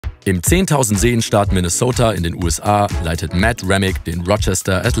Im 10.000-Seen-Staat Minnesota in den USA leitet Matt Remick den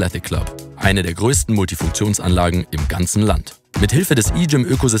Rochester Athletic Club, eine der größten Multifunktionsanlagen im ganzen Land. Mithilfe des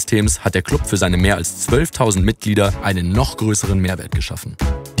EGYM-Ökosystems hat der Club für seine mehr als 12.000 Mitglieder einen noch größeren Mehrwert geschaffen.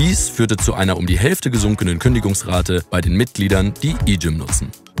 Dies führte zu einer um die Hälfte gesunkenen Kündigungsrate bei den Mitgliedern, die EGYM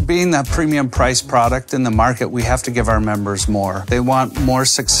nutzen. Being a premium price product in the market, we have to give our members more. They want more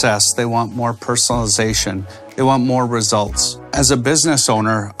success, they want more personalization, they want more results. As a business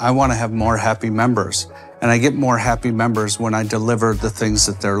owner, I want to have more happy members. And I get more happy members when I deliver the things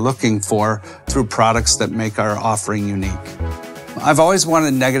that they're looking for through products that make our offering unique. I've always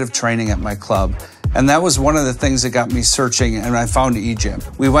wanted negative training at my club, and that was one of the things that got me searching, and I found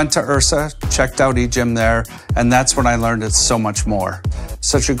EGYM. We went to URSA, checked out EGYM there, and that's when I learned it's so much more.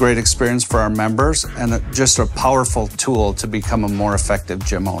 Such a great experience for our members, and just a powerful tool to become a more effective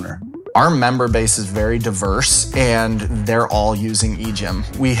gym owner. Our member base is very diverse, and they're all using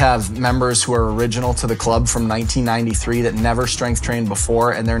EGYM. We have members who are original to the club from 1993 that never strength trained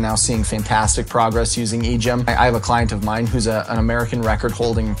before, and they're now seeing fantastic progress using EGYM. I have a client of mine who's an American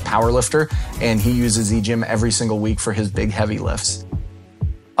record-holding powerlifter, and he uses EGYM every single week for his big, heavy lifts.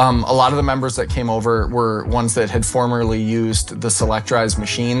 A lot of the members that came over were ones that had formerly used the selectorized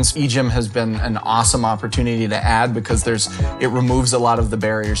machines. EGYM has been an awesome opportunity to add because it removes a lot of the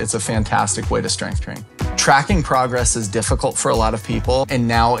barriers. It's a fantastic way to strength train. Tracking progress is difficult for a lot of people, and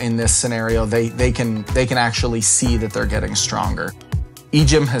now in this scenario, they can actually see that they're getting stronger.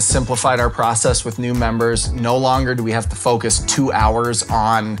 EGYM has simplified our process with new members. No longer do we have to focus 2 hours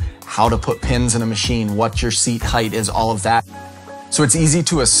on how to put pins in a machine, what your seat height is, all of that. So it's easy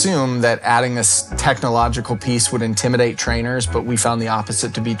to assume that adding this technological piece would intimidate trainers, but we found the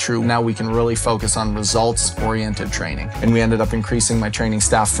opposite to be true. Now we can really focus on results-oriented training. And we ended up increasing my training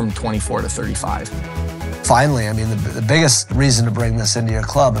staff from 24 to 35. Finally, I mean, the biggest reason to bring this into your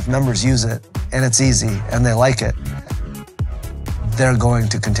club, if members use it and it's easy and they like it, they're going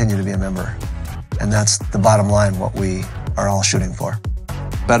to continue to be a member. And that's the bottom line, what we are all shooting for.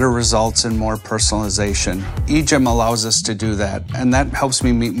 Better results and more personalization. EGYM allows us to do that, and that helps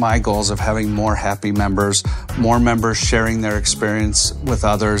me meet my goals of having more happy members, more members sharing their experience with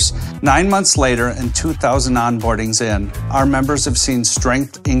others. 9 months later and 2,000 onboardings in, our members have seen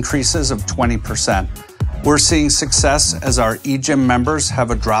strength increases of 20%. We're seeing success as our EGYM members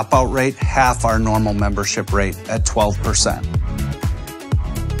have a dropout rate half our normal membership rate at 12%.